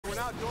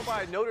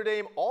by Notre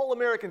Dame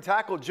All-American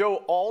tackle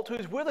Joe Alt,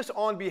 who's with us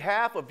on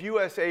behalf of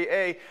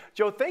USAA.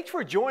 Joe, thanks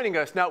for joining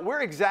us. Now,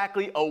 we're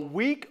exactly a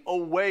week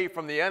away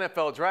from the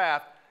NFL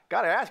draft.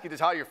 Got to ask you just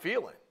how you're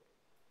feeling.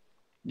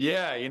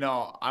 Yeah,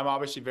 I'm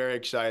obviously very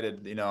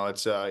excited.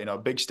 It's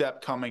a big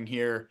step coming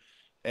here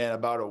in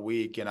about a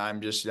week, and I'm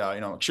just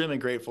extremely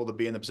grateful to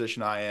be in the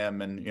position I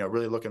am, and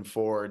really looking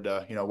forward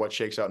to what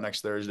shakes out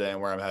next Thursday and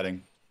where I'm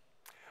heading.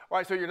 All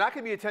right, so you're not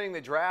going to be attending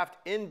the draft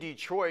in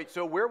Detroit,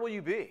 so where will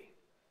you be?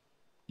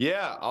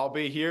 Yeah, I'll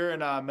be here in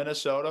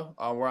Minnesota,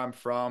 where I'm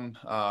from.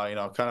 Kind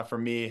of for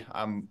me,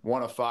 I'm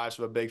one of five,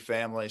 so a big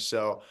family.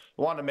 So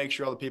I wanted to make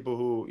sure all the people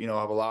who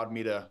have allowed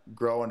me to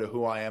grow into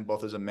who I am,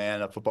 both as a man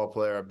and a football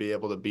player, be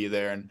able to be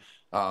there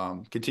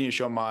and continue to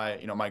show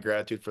my my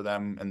gratitude for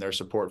them, and their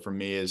support for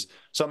me is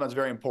something that's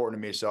very important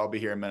to me. So I'll be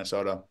here in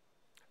Minnesota.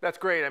 That's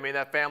great. I mean,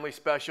 that family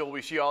special.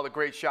 We see all the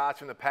great shots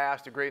from the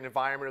past, a great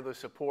environment of the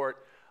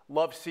support.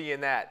 Love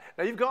seeing that.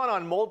 Now, you've gone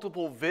on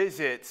multiple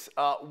visits.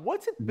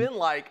 What's it been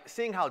like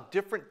seeing how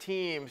different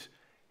teams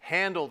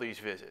handle these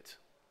visits?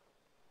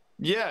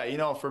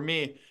 Yeah, for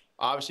me,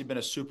 obviously been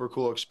a super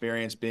cool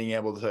experience being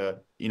able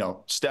to,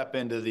 step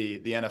into the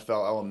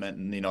NFL element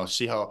and,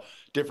 see how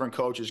different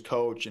coaches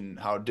coach and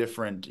how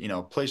different,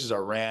 places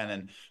are ran.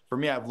 And for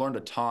me, I've learned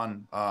a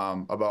ton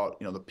about,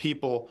 the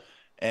people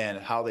and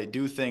how they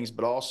do things,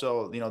 but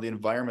also, the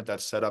environment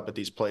that's set up at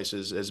these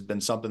places has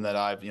been something that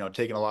I've,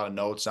 taken a lot of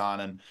notes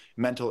on and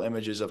mental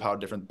images of how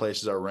different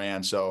places are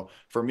ran. So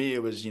for me,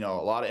 it was, a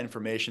lot of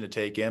information to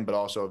take in, but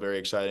also a very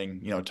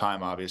exciting,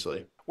 time,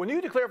 obviously. When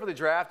you declared for the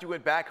draft, you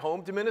went back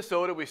home to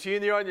Minnesota. We see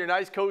you on your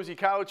nice, cozy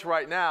couch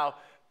right now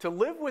to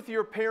live with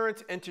your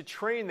parents and to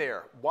train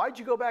there. Why'd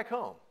you go back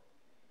home?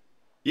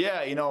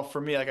 Yeah,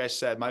 for me, like I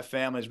said, my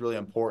family is really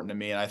important to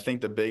me. And I think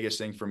the biggest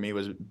thing for me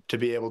was to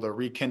be able to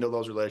rekindle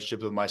those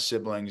relationships with my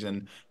siblings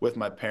and with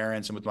my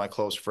parents and with my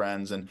close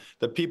friends and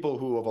the people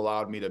who have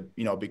allowed me to,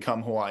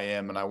 become who I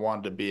am. And I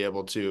wanted to be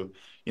able to,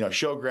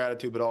 show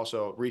gratitude, but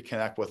also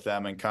reconnect with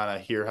them and kind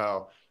of hear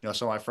how,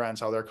 some of my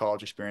friends, how their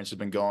college experience has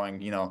been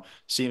going,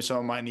 seeing some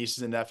of my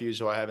nieces and nephews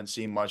who I haven't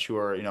seen much who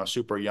are,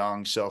 super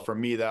young. So for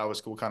me, that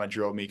was what kind of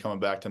drove me coming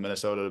back to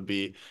Minnesota to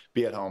be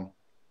at home.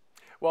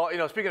 Well,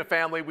 speaking of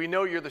family, we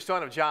know you're the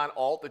son of John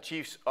Alt, the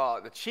Chiefs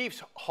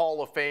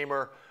Hall of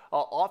Famer,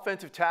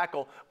 offensive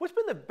tackle. What's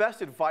been the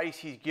best advice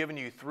he's given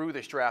you through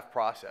this draft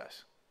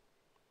process?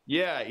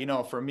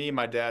 Yeah, for me,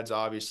 my dad's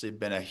obviously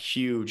been a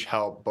huge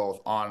help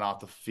both on and off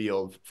the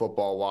field,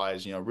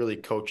 football-wise, really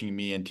coaching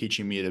me and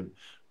teaching me to,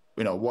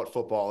 what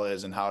football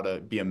is and how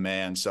to be a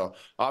man. So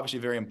obviously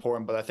very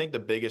important. But I think the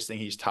biggest thing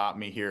he's taught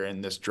me here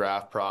in this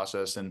draft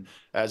process and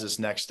as this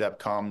next step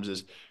comes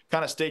is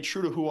kind of stay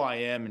true to who I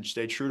am and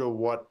stay true to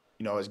what,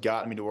 has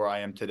gotten me to where I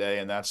am today.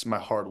 And that's my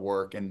hard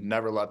work, and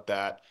never let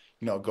that,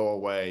 go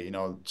away.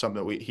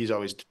 Something that he's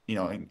always,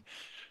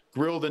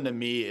 grilled into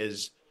me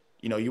is,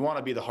 you want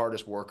to be the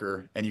hardest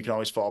worker, and you can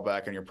always fall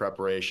back on your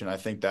preparation. I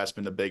think that's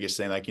been the biggest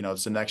thing. Like,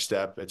 it's the next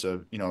step. It's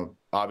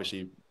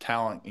obviously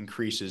talent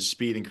increases,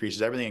 speed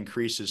increases, everything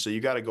increases. So you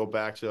got to go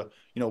back to,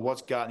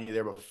 what's gotten you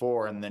there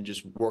before, and then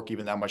just work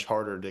even that much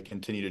harder to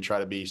continue to try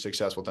to be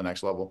successful at the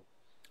next level.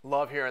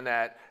 Love hearing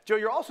that. Joe,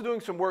 you're also doing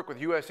some work with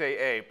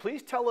USAA.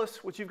 Please tell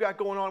us what you've got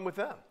going on with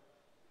them.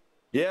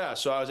 Yeah,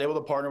 so I was able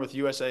to partner with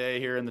USAA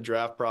here in the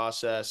draft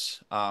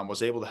process,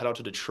 was able to head out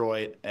to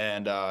Detroit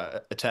and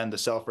attend the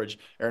Selfridge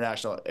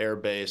International Air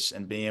Base,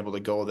 and being able to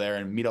go there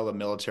and meet all the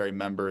military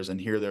members and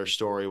hear their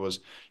story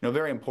was,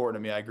 very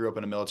important to me. I grew up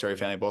in a military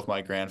family. Both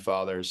my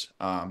grandfathers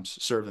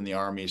served in the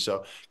Army.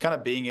 So kind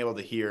of being able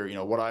to hear,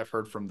 what I've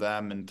heard from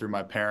them and through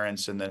my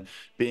parents, and then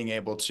being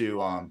able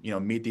to,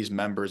 meet these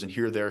members and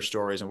hear their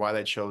stories and why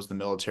they chose the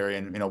military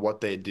and,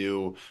 what they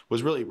do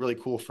was really, really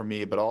cool for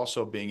me. But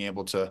also being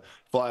able to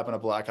fly up in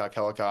a Black Hawk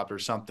helicopter,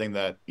 something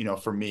that,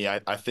 for me, I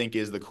think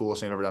is the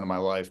coolest thing I've ever done in my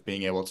life.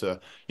 Being able to,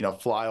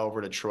 fly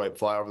over Detroit,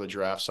 fly over the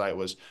draft site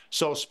was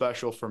so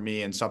special for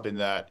me, and something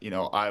that,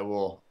 I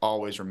will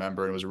always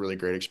remember. It was a really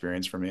great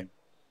experience for me.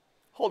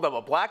 Hold up,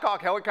 a Black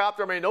Hawk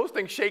helicopter? I mean, those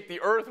things shake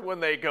the earth when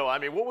they go. I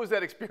mean, what was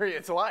that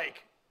experience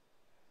like?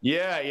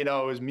 Yeah, it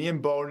was me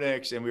and Bo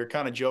Nix, and we were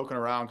kind of joking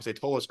around because they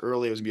told us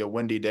early it was going to be a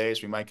windy day,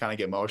 so we might kind of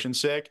get motion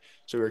sick.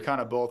 So we were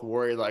kind of both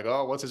worried, like,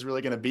 oh, what's this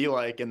really going to be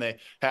like? And they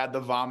had the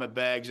vomit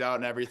bags out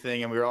and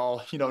everything, and we were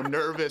all,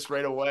 nervous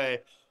right away.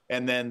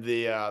 And then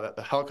the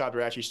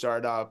helicopter actually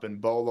started up, and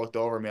Bo looked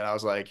over me, and I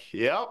was like,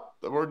 yep,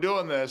 we're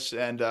doing this.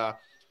 And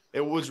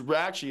it was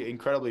actually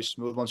incredibly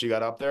smooth once you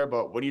got up there.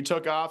 But when you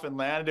took off and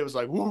landed, it was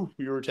like, whoo,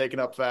 you were taking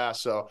up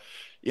fast. So,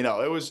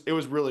 it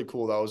was really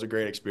cool. That was a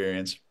great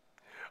experience.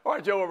 All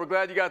right, Joe, well, we're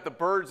glad you got the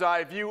bird's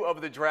eye view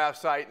of the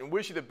draft site, and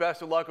wish you the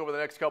best of luck over the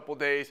next couple of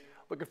days.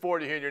 Looking forward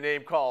to hearing your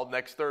name called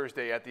next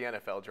Thursday at the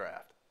NFL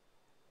draft.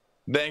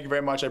 Thank you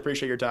very much. I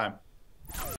appreciate your time.